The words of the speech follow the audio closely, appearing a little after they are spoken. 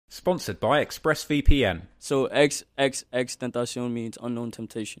Sponsored by ExpressVPN. So XXXTentacion means unknown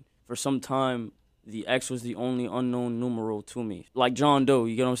temptation. For some time, the X was the only unknown numeral to me. Like John Doe,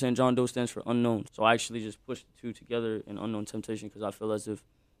 you get what I'm saying? John Doe stands for unknown. So I actually just pushed the two together in unknown temptation because I feel as if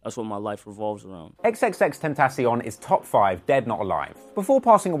that's what my life revolves around. XXXTentacion is top 5 dead not alive. Before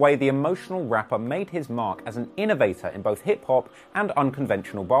passing away, the emotional rapper made his mark as an innovator in both hip-hop and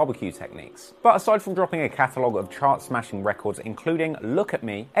unconventional barbecue techniques. But aside from dropping a catalogue of chart-smashing records including Look at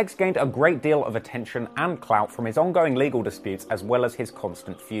Me, X gained a great deal of attention and clout from his ongoing legal disputes as well as his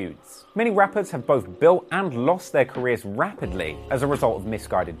constant feuds. Many rappers have both built and lost their careers rapidly as a result of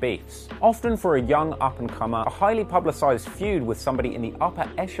misguided beefs. Often for a young up-and-comer, a highly publicised feud with somebody in the upper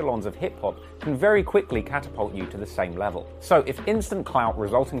echelons of hip-hop can very quickly catapult you to the same level. So if instant clout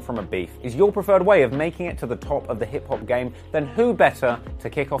resulting from a beef is your preferred way of making it to the top of the hip-hop game, then who better to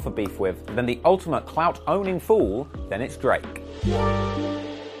kick off a beef with than the ultimate clout-owning fool, then it's Drake.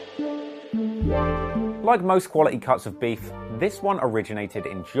 Like most quality cuts of beef, this one originated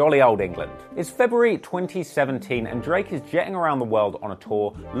in jolly old England. It's February 2017 and Drake is jetting around the world on a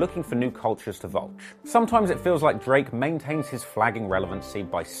tour looking for new cultures to vulture. Sometimes it feels like Drake maintains his flagging relevancy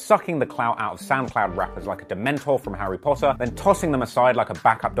by sucking the clout out of SoundCloud rappers like a Dementor from Harry Potter, then tossing them aside like a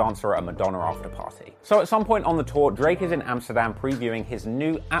backup dancer at a Madonna after party. So at some point on the tour, Drake is in Amsterdam previewing his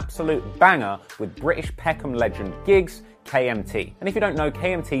new absolute banger with British Peckham legend Giggs, KMT. And if you don't know,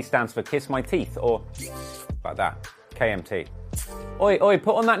 KMT stands for Kiss My Teeth, or like that, KMT. Oi, oi,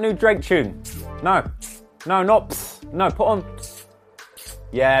 put on that new Drake tune. No, not pss. No, put on.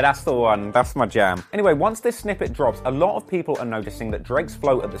 Yeah, that's the one. That's my jam. Anyway, once this snippet drops, a lot of people are noticing that Drake's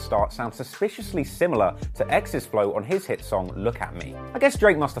flow at the start sounds suspiciously similar to X's flow on his hit song, Look At Me. I guess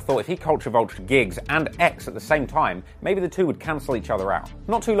Drake must have thought if he culture vultured Giggs and X at the same time, maybe the two would cancel each other out.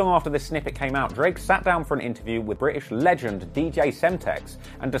 Not too long after this snippet came out, Drake sat down for an interview with British legend DJ Semtex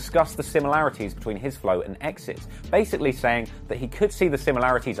and discussed the similarities between his flow and X's, basically saying that he could see the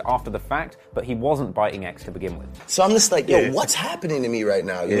similarities after the fact, but he wasn't biting X to begin with. So I'm just like, yo, what's happening to me right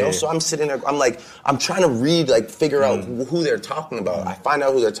now, you know? So I'm sitting there, I'm trying to read, figure out who they're talking about. I find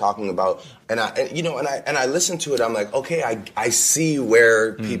out who they're talking about, and I listen to it. I'm like, okay, I see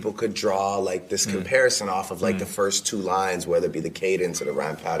where people could draw this comparison off of the first two lines, whether it be the cadence or the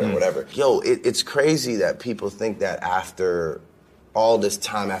rhyme pattern or whatever. Yo, it's crazy that people think that after all this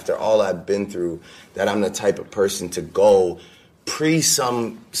time, after all I've been through, that I'm the type of person to go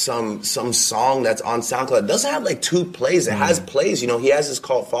some song that's on SoundCloud. It doesn't have 2 plays. It has plays, he has his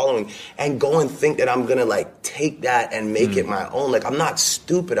cult following, and go and think that I'm gonna take that and make it my own. I'm not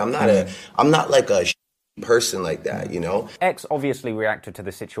stupid. I'm not a person like that, X obviously reacted to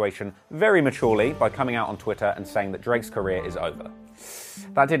the situation very maturely by coming out on Twitter and saying that Drake's career is over.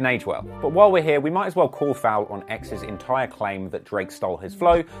 That didn't age well. But while we're here, we might as well call foul on X's entire claim that Drake stole his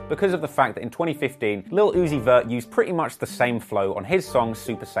flow because of the fact that in 2015, Lil Uzi Vert used pretty much the same flow on his song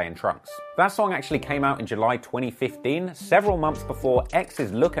Super Saiyan Trunks. That song actually came out in July 2015, several months before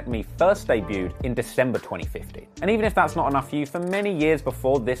X's Look At Me first debuted in December 2015. And even if that's not enough for you, for many years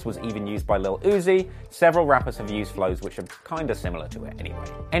before this was even used by Lil Uzi, several rappers have used flows which are kinda similar to it anyway.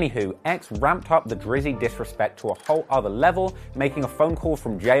 Anywho, X ramped up the Drizzy disrespect to a whole other level, making a phone call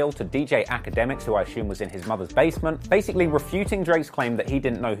from jail to DJ Academics, who I assume was in his mother's basement, basically refuting Drake's claim that he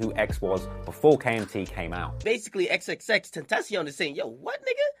didn't know who X was before KMT came out. Basically, XXXTentacion is saying, yo, what,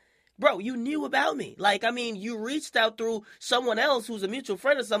 nigga? Bro, you knew about me. You reached out through someone else who's a mutual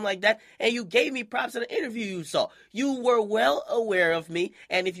friend or something like that, and you gave me props in an interview you saw. You were well aware of me,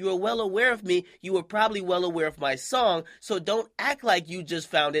 and if you were well aware of me, you were probably well aware of my song, so don't act like you just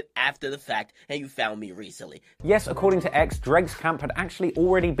found it after the fact and you found me recently. Yes, according to X, Drake's camp had actually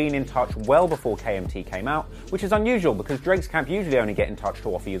already been in touch well before KMT came out, which is unusual because Drake's camp usually only get in touch to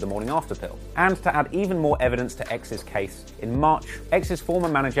offer you the morning after pill. And to add even more evidence to X's case, in March, X's former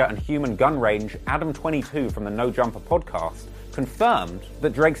manager and human gun range, Adam22 from the No Jumper podcast, confirmed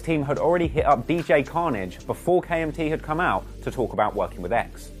that Drake's team had already hit up DJ Carnage before KMT had come out to talk about working with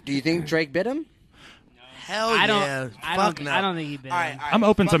X. Do you think Drake bit him? Hell yeah. I don't think he bit him. I'm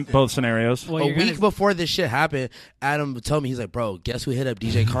open to both scenarios. Well, a week before this shit happened, Adam told me, he's like, bro, guess who hit up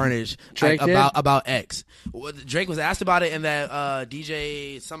DJ Carnage about X? Drake was asked about it in that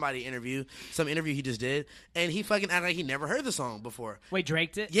DJ somebody interview, some interview he just did, and he fucking acted like he never heard the song before. Wait,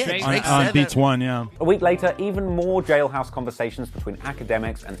 Drake did? Yeah, Drake on Beats One, yeah. A week later, even more jailhouse conversations between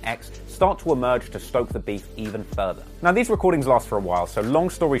Academics and X start to emerge to stoke the beef even further. Now, these recordings last for a while, so long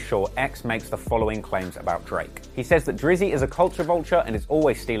story short, X makes the following claims about Drake. He says that Drizzy is a culture vulture and is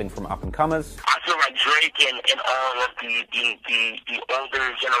always stealing from up-and-comers. I feel like Drake and all of the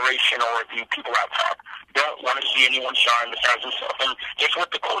older generation or the people out top, don't want to see anyone shine besides himself. And it's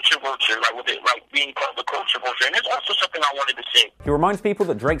with the culture vulture, like with it, like being called the culture vulture. And there's also something I wanted to say. He reminds people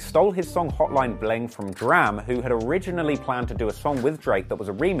that Drake stole his song Hotline Bling from Dram, who had originally planned to do a song with Drake that was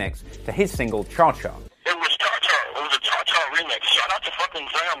a remix to his single Cha Cha. It was Cha Cha. It was a Cha Cha remix. Shout out to fucking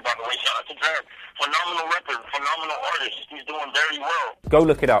Dram, by the way. Shout out to Dram. Phenomenal rapper, phenomenal artist. He's doing very well. Go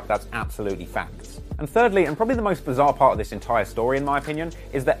look it up, that's absolutely facts. And thirdly, and probably the most bizarre part of this entire story in my opinion,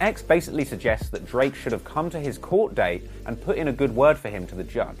 is that X basically suggests that Drake should have come to his court date and put in a good word for him to the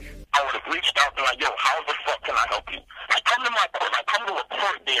judge. I would have reached out and like, yo, how the fuck can I help you? Like, come to my court, like, come to a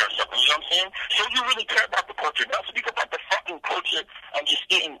court day or something, you know what I'm saying? So you really care about the culture. Don't speak about the fucking culture and just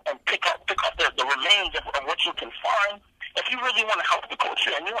get in and pick up the remains of what you can find. If you really want to help the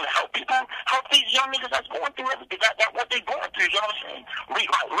culture and you want to help people, help these young niggas that's going through everything, that what they going through, you know what I'm saying?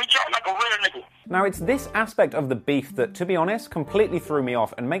 Reach out like a real nigga. Now, it's this aspect of the beef that, to be honest, completely threw me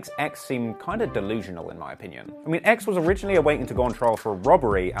off and makes X seem kind of delusional in my opinion. I mean, X was originally awaiting to go on trial for a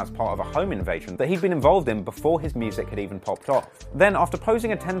robbery as part of a home invasion that he'd been involved in before his music had even popped off. Then, after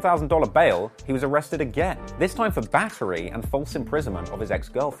posing a $10,000 bail, he was arrested again, this time for battery and false imprisonment of his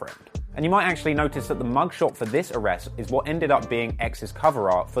ex-girlfriend. And you might actually notice that the mugshot for this arrest is what ended up being X's cover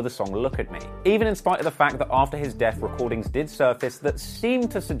art for the song Look At Me. Even in spite of the fact that after his death, recordings did surface that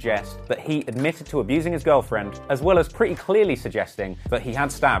seemed to suggest that he admitted to abusing his girlfriend, as well as pretty clearly suggesting that he had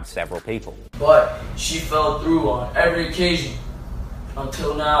stabbed several people. But she fell through on every occasion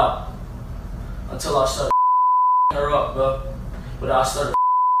until now. Until I started her up, bro. But I started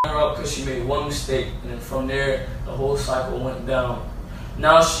her up because she made one mistake, and then from there, the whole cycle went down.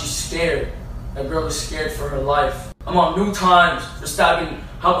 Now she's scared. That girl is scared for her life. I'm on New Times for stabbing.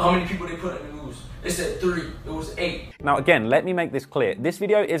 How many people they put in the news? They said 3. It was 8. Now again, let me make this clear. This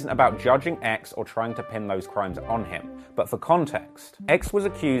video isn't about judging X or trying to pin those crimes on him. But for context, X was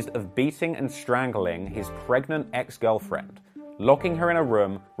accused of beating and strangling his pregnant ex-girlfriend, locking her in a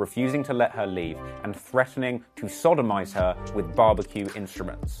room, refusing to let her leave, and threatening to sodomize her with barbecue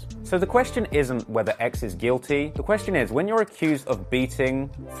instruments. So the question isn't whether X is guilty. The question is, when you're accused of beating,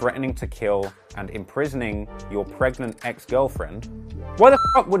 threatening to kill, and imprisoning your pregnant ex-girlfriend, why the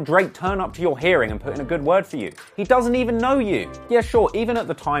fuck would Drake turn up to your hearing and put in a good word for you? He doesn't even know you. Yeah, sure, even at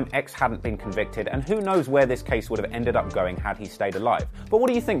the time, X hadn't been convicted, and who knows where this case would have ended up going had he stayed alive. But what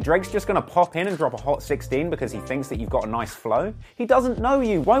do you think, Drake's just gonna pop in and drop a hot 16 because he thinks that you've got a nice flow? He doesn't know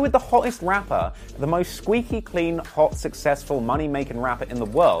you. Why would the hottest rapper, the most squeaky clean, hot, successful, money-making rapper in the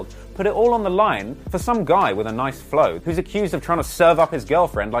world, put it all on the line for some guy with a nice flow who's accused of trying to serve up his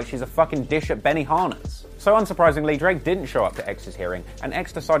girlfriend like she's a fucking dish at Benihana's? So unsurprisingly, Drake didn't show up to X's hearing, and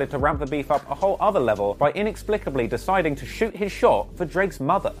X decided to ramp the beef up a whole other level by inexplicably deciding to shoot his shot for Drake's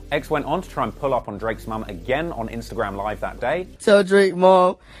mother. X went on to try and pull up on Drake's mum again on Instagram Live that day. Tell Drake,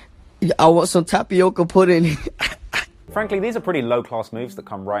 Mom, I want some tapioca pudding. Frankly, these are pretty low-class moves that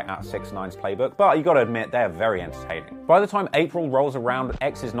come right out of 6ix9ine's playbook, but you gotta admit, they're very entertaining. By the time April rolls around,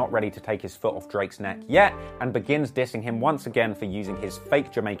 X is not ready to take his foot off Drake's neck yet, and begins dissing him once again for using his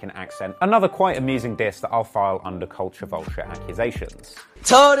fake Jamaican accent, another quite amusing diss that I'll file under culture vulture accusations.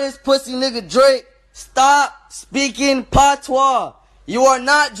 Tell this pussy nigga Drake, stop speaking patois. You are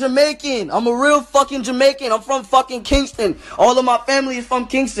not Jamaican. I'm a real fucking Jamaican. I'm from fucking Kingston. All of my family is from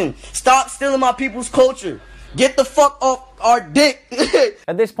Kingston. Stop stealing my people's culture. Get the fuck off our dick.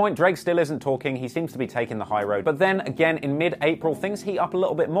 At this point, Drake still isn't talking. He seems to be taking the high road. But then again, in mid-April, things heat up a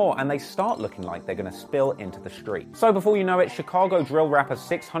little bit more and they start looking like they're going to spill into the street. So before you know it, Chicago drill rapper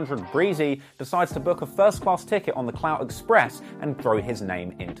 600 Breezy decides to book a first-class ticket on the Clout Express and throw his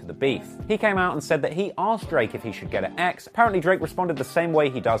name into the beef. He came out and said that he asked Drake if he should get at X. Apparently, Drake responded the same way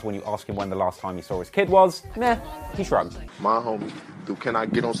he does when you ask him when the last time he saw his kid was. Meh, he shrugged. My homie, can I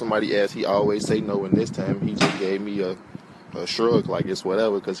get on somebody's ass? He always say no, and this time he just gave me a shrug, like it's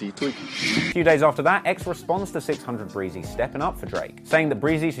whatever, because he tweaking. A few days after that, X responds to 600 Breezy stepping up for Drake, saying that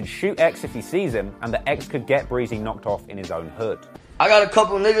Breezy should shoot X if he sees him, and that X could get Breezy knocked off in his own hood. I got a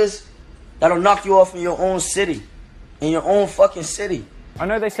couple niggas that'll knock you off in your own city. In your own fucking city. I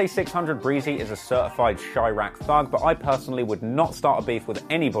know they say 600 Breezy is a certified Chirac thug, but I personally would not start a beef with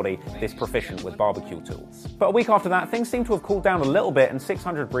anybody this proficient with barbecue tools. But a week after that, things seem to have cooled down a little bit, and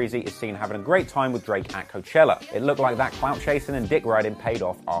 600 Breezy is seen having a great time with Drake at Coachella. It looked like that clout chasing and dick riding paid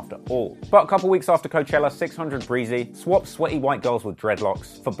off after all. But a couple weeks after Coachella, 600 Breezy swaps sweaty white girls with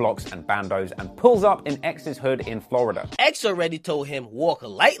dreadlocks for blocks and bandos and pulls up in X's hood in Florida. X already told him, walk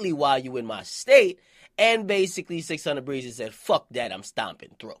lightly while you in my state. And basically 600 Breezy said, fuck that, I'm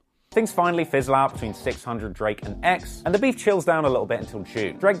stomping through. Things finally fizzle out between 600, Drake and X, and the beef chills down a little bit until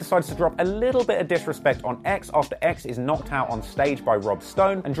June. Drake decides to drop a little bit of disrespect on X after X is knocked out on stage by Rob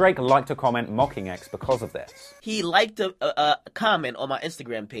Stone, and Drake liked a comment mocking X because of this. He liked a comment on my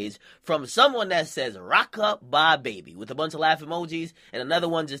Instagram page from someone that says "Rock Up, Bye Baby" with a bunch of laugh emojis, and another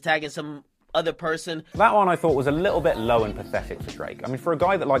one just tagging some other person. That one I thought was a little bit low and pathetic for Drake. I mean, for a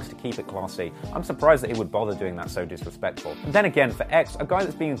guy that likes to keep it classy, I'm surprised that he would bother doing that so disrespectful. And then again, for X, a guy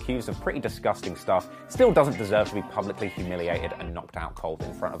that's being accused of pretty disgusting stuff still doesn't deserve to be publicly humiliated and knocked out cold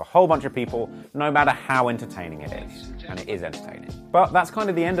in front of a whole bunch of people, no matter how entertaining it is. And it is entertaining. But that's kind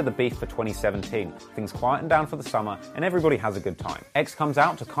of the end of the beef for 2017. Things quieten down for the summer, and everybody has a good time. X comes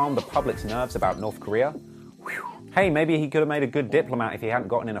out to calm the public's nerves about North Korea. Whew. Hey, maybe he could have made a good diplomat if he hadn't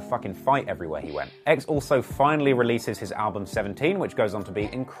gotten in a fucking fight everywhere he went. X also finally releases his album 17, which goes on to be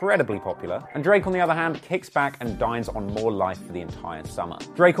incredibly popular. And Drake, on the other hand, kicks back and dines on more life for the entire summer.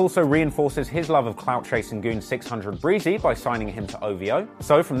 Drake also reinforces his love of clout-chasing goon 600 Breezy by signing him to OVO.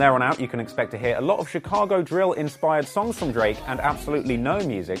 So from there on out, you can expect to hear a lot of Chicago drill-inspired songs from Drake and absolutely no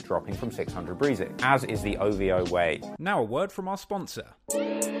music dropping from 600 Breezy, as is the OVO way. Now a word from our sponsor.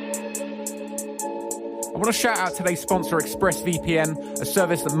 I want to shout out today's sponsor, ExpressVPN, a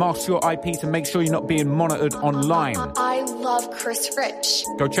service that masks your IP to make sure you're not being monitored online. I love Chris Rich.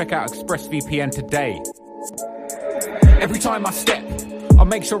 Go check out ExpressVPN today. Every time I step, I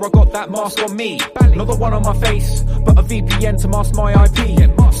make sure I got that mask on me. Not the one on my face, but a VPN to mask my IP.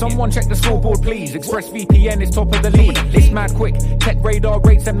 Someone check the scoreboard, please. ExpressVPN is top of the league. It's mad quick. Tech Radar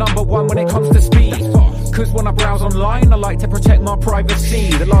rates them #1 when it comes to speed. Cause when I browse online, I like to protect my privacy.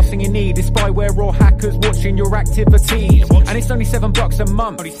 The last thing you need is spyware or hackers watching your activities. And it's only $7 a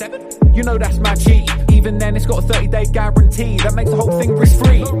month. Only 7? You know that's mad cheap. Even then, it's got a 30-day guarantee. That makes the whole thing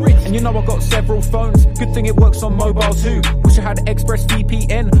risk-free. And you know I've got several phones. Good thing it works on mobile too. Wish I had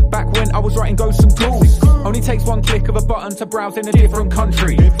ExpressVPN back when I was writing Ghosts and Ghouls. Only takes one click of a button to browse in a different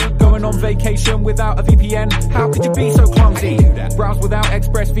country. Going on vacation without a VPN? How could you be so clumsy? Browse without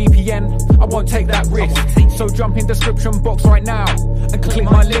ExpressVPN? I won't take that risk. So jump in description box right now and click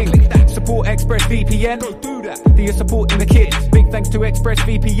my link. Support ExpressVPN. Do that. You're supporting the kids. Big thanks to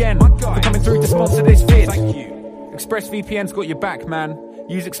ExpressVPN for coming through to sponsor this vid. Thank you. ExpressVPN's got your back, man.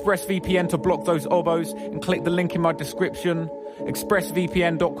 Use ExpressVPN to block those obos and click the link in my description.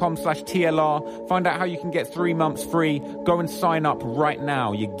 expressvpn.com/TLR. Find out how you can get 3 months free. Go and sign up right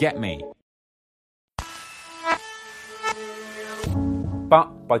now. You get me. But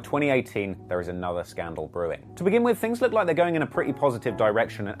by 2018, there is another scandal brewing. To begin with, things look like they're going in a pretty positive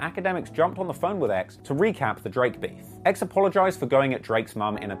direction, and academics jumped on the phone with X to recap the Drake beef. X apologized for going at Drake's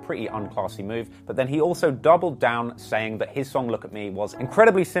mum in a pretty unclassy move, but then he also doubled down, saying that his song Look At Me was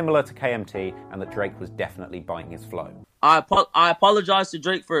incredibly similar to KMT and that Drake was definitely biting his flow. I apologize to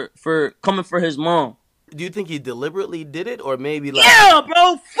Drake for coming for his mom. Do you think he deliberately did it, or maybe like... Yeah,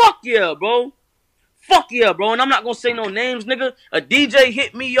 bro! Fuck yeah, bro! Fuck yeah, bro. And I'm not gonna say no names, nigga. A DJ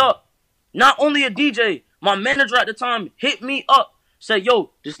hit me up. Not only a DJ, my manager at the time hit me up. Said, yo,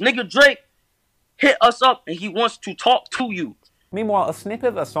 this nigga Drake hit us up and he wants to talk to you. Meanwhile, a snippet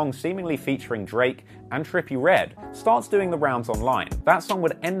of a song seemingly featuring Drake and Trippie Redd starts doing the rounds online. That song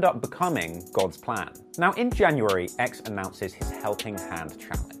would end up becoming God's Plan. Now, in January, X announces his Helping Hand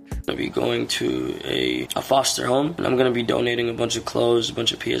Challenge. I'm going to be going to a foster home, and I'm going to be donating a bunch of clothes, a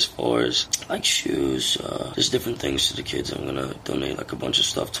bunch of PS4s, like shoes, just different things to the kids. I'm going to donate like a bunch of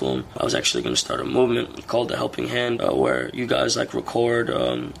stuff to them. I was actually going to start a movement called The Helping Hand, where you guys like record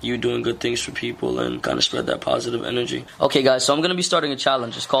you doing good things for people and kind of spread that positive energy. Okay, guys, so I'm going to be starting a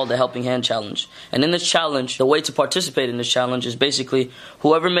challenge. It's called the Helping Hand Challenge. And in this challenge, the way to participate in this challenge is basically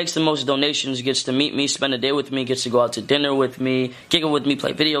whoever makes the most donations gets to meet me, spend a day with me, gets to go out to dinner with me, giggle with me,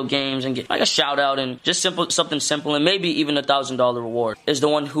 play video games, and get like a shout out and just something simple, and maybe even $1,000 reward is the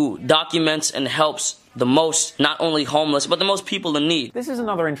one who documents and helps the most, not only homeless, but the most people in need. This is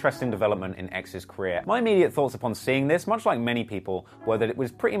another interesting development in X's career. My immediate thoughts upon seeing this, much like many people, were that it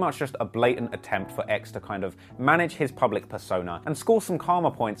was pretty much just a blatant attempt for X to kind of manage his public persona and score some karma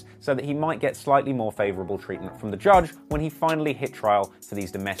points so that he might get slightly more favourable treatment from the judge when he finally hit trial for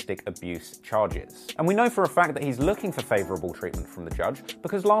these domestic abuse charges. And we know for a fact that he's looking for favourable treatment from the judge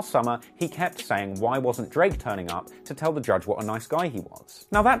because last summer he kept saying why wasn't Drake turning up to tell the judge what a nice guy he was.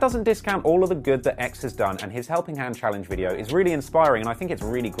 Now that doesn't discount all of the good that X X has done, and his Helping Hand Challenge video is really inspiring, and I think it's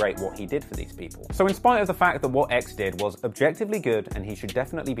really great what he did for these people. So in spite of the fact that what X did was objectively good, and he should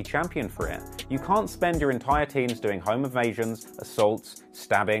definitely be championed for it, you can't spend your entire teens doing home invasions, assaults,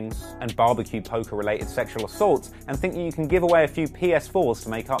 stabbings, and barbecue poker-related sexual assaults and think that you can give away a few PS4s to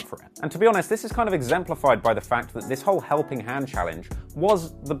make up for it. And to be honest, this is kind of exemplified by the fact that this whole Helping Hand Challenge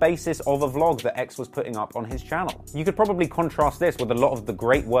was the basis of a vlog that X was putting up on his channel. You could probably contrast this with a lot of the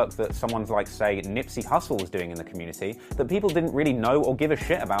great work that someone like, say, Nipsey Hussle was doing in the community that people didn't really know or give a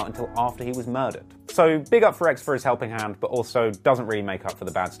shit about until after he was murdered. So big up for X for his helping hand, but also doesn't really make up for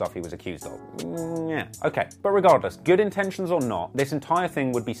the bad stuff he was accused of. Yeah, okay. But regardless, good intentions or not, this entire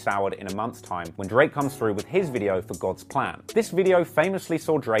thing would be soured in a month's time when Drake comes through with his video for God's Plan. This video famously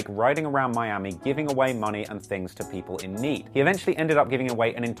saw Drake riding around Miami giving away money and things to people in need. He eventually ended up giving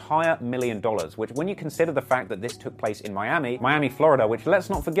away an entire $1 million, which when you consider the fact that this took place in Miami, Florida, which let's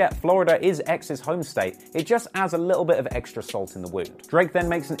not forget, Florida is X's home state, it just adds a little bit of extra salt in the wound. Drake then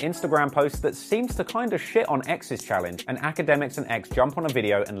makes an Instagram post that seems to kind of shit on X's challenge, and Academics and X jump on a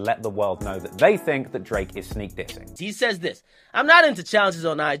video and let the world know that they think that Drake is sneak dissing. He says this: I'm not into challenges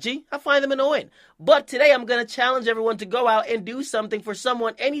on IG. I find them annoying. But today I'm going to challenge everyone to go out and do something for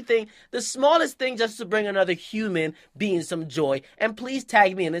someone, anything, the smallest thing just to bring another human being some joy. And please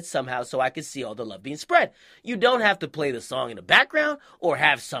tag me in it somehow so I can see all the love being spread. You don't have to play the song in the background or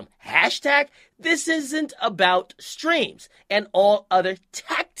have some hashtag. This isn't about streams and all other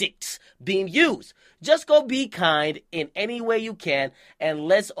tactics being used. Just go be kind in any way you can, and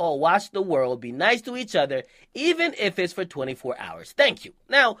let's all watch the world be nice to each other, even if it's for 24 hours. Thank you.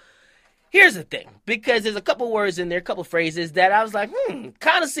 Now, here's the thing, because there's a couple words in there, a couple phrases that I was like,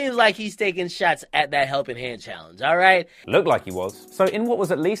 kind of seems like he's taking shots at that Helping Hand Challenge, all right? Looked like he was. So in what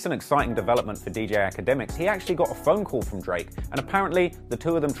was at least an exciting development for DJ Academics, he actually got a phone call from Drake, and apparently the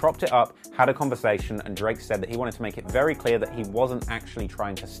two of them chopped it up, had a conversation, and Drake said that he wanted to make it very clear that he wasn't actually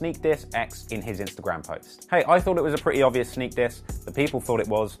trying to sneak diss X in his Instagram post. Hey, I thought it was a pretty obvious sneak diss, the people thought it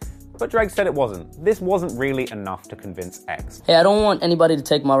was, but Drake said it wasn't. This wasn't really enough to convince X. Hey, I don't want anybody to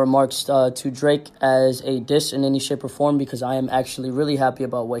take my remarks to Drake as a diss in any shape or form, because I am actually really happy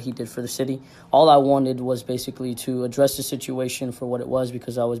about what he did for the city. All I wanted was basically to address the situation for what it was,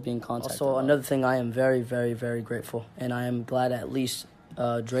 because I was being contacted. Also, another thing, I am very, very, very grateful, and I am glad at least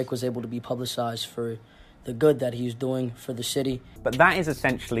Drake was able to be publicized for the good that he's doing for the city. But that is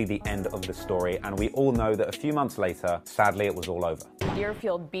essentially the end of the story, and we all know that a few months later, sadly, it was all over.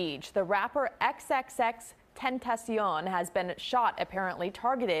 Deerfield Beach, the rapper XXXTentacion has been shot, apparently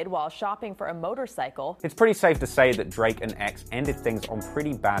targeted while shopping for a motorcycle. It's pretty safe to say that Drake and X ended things on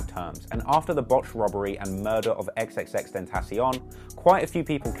pretty bad terms, and after the botched robbery and murder of XXXTentacion, quite a few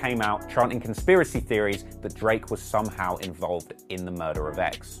people came out chanting conspiracy theories that Drake was somehow involved in the murder of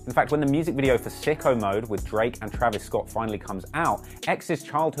X. In fact, when the music video for Sicko Mode with Drake and Travis Scott finally comes out, X's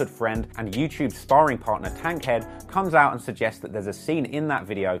childhood friend and YouTube sparring partner Tankhead comes out and suggests that there's a scene in that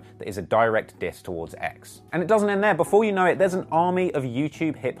video that is a direct diss towards X. And it doesn't end there. Before you know it, there's an army of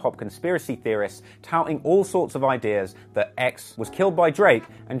YouTube hip-hop conspiracy theorists touting all sorts of ideas that X was killed by Drake,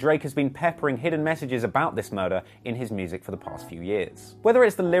 and Drake has been peppering hidden messages about this murder in his music for the past few years. Whether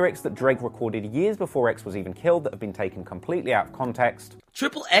it's the lyrics that Drake recorded years before X was even killed that have been taken completely out of context.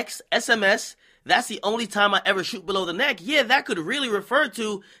 XXX SMS, that's the only time I ever shoot below the neck. Yeah, that could really refer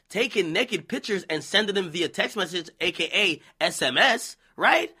to taking naked pictures and sending them via text message, aka SMS.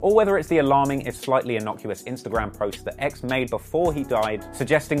 Right? Or whether it's the alarming, if slightly innocuous Instagram post that X made before he died,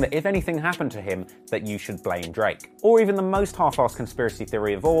 suggesting that if anything happened to him, that you should blame Drake. Or even the most half-assed conspiracy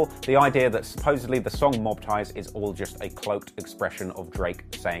theory of all, the idea that supposedly the song Mob Ties is all just a cloaked expression of Drake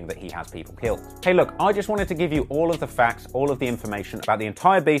saying that he has people killed. Hey look, I just wanted to give you all of the facts, all of the information about the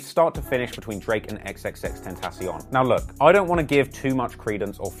entire beef, start to finish, between Drake and XXXTentacion. Now look, I don't want to give too much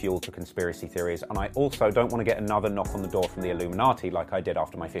credence or fuel to conspiracy theories, and I also don't want to get another knock on the door from the Illuminati like I did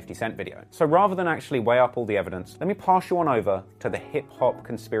after my 50 Cent video. So rather than actually weigh up all the evidence, let me pass you on over to the hip-hop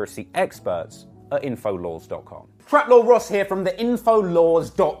conspiracy experts at infolaws.com. Traplaw Ross here from the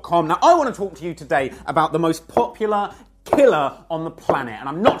infolaws.com. Now I want to talk to you today about the most popular killer on the planet, and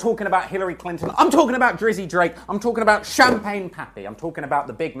I'm not talking about Hillary Clinton, I'm talking about Drizzy Drake, I'm talking about Champagne Pappy, I'm talking about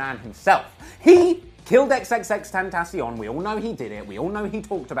the big man himself. He killed XXXTentacion, we all know he did it, we all know he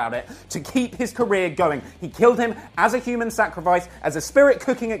talked about it, to keep his career going. He killed him as a human sacrifice, as a spirit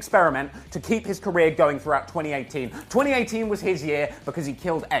cooking experiment to keep his career going throughout 2018. 2018 was his year because he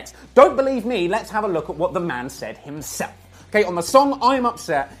killed X. Don't believe me, let's have a look at what the man said himself. Okay, on the song I'm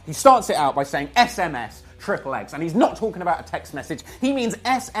Upset, he starts it out by saying SMS, XXX. And he's not talking about a text message. He means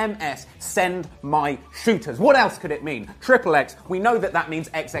SMS, send my shooters. What else could it mean? XXX, we know that that means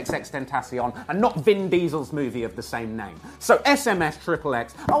XXXTentacion and not Vin Diesel's movie of the same name. So SMS,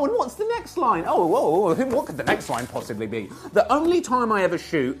 XXX. Oh, and what's the next line? Oh, what could the next line possibly be? The only time I ever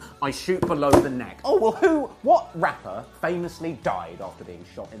shoot, I shoot below the neck. Oh, well, what rapper famously died after being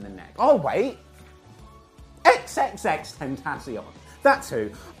shot in the neck? Oh, wait. XXXTentacion. That's who.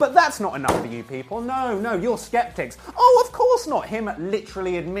 But that's not enough for you people. No, you're skeptics. Oh, of course not. Him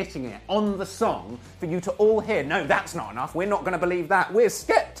literally admitting it on the song for you to all hear. No, that's not enough. We're not going to believe that. We're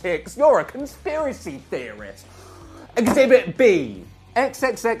skeptics. You're a conspiracy theorist. Exhibit B.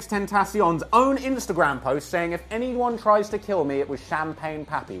 XXXTentacion's own Instagram post saying if anyone tries to kill me, it was Champagne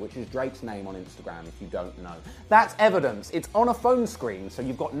Pappy, which is Drake's name on Instagram, if you don't know. That's evidence. It's on a phone screen, so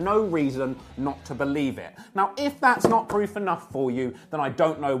you've got no reason not to believe it. Now, if that's not proof enough for you, then I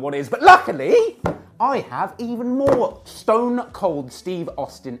don't know what is. But luckily, I have even more stone-cold Steve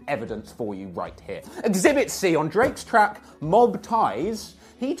Austin evidence for you right here. Exhibit C on Drake's track, Mob Ties.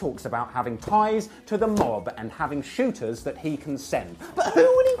 He talks about having ties to the mob and having shooters that he can send. But who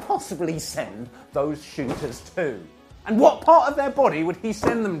would he possibly send those shooters to? And what part of their body would he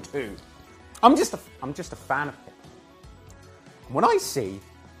send them to? I'm just a fan of him. When I see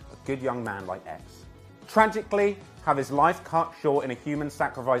a good young man like X tragically have his life cut short in a human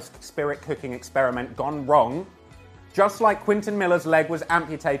sacrifice spirit cooking experiment gone wrong, just like Quentin Miller's leg was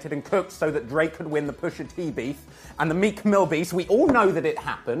amputated and cooked so that Drake could win the Pusha T beef and the Meek Mill beef, we all know that it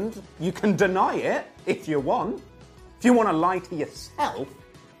happened. You can deny it if you want. If you want to lie to yourself,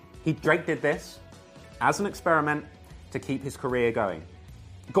 Drake did this as an experiment to keep his career going.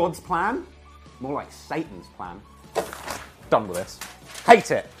 God's plan? More like Satan's plan. Done with this. Hate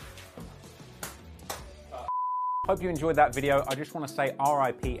it. Hope you enjoyed that video. I just want to say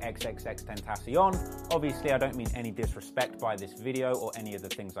RIP XXXTentacion. Obviously, I don't mean any disrespect by this video or any of the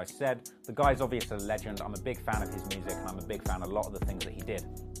things I said. The guy's obviously a legend. I'm a big fan of his music and I'm a big fan of a lot of the things that he did.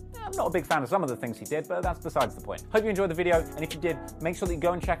 I'm not a big fan of some of the things he did, but that's besides the point. Hope you enjoyed the video, and if you did, make sure that you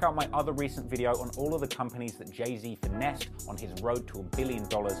go and check out my other recent video on all of the companies that Jay-Z finessed on his road to $1 billion.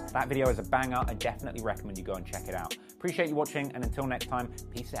 That video is a banger. I definitely recommend you go and check it out. Appreciate you watching, and until next time,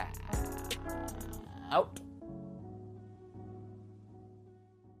 peace out.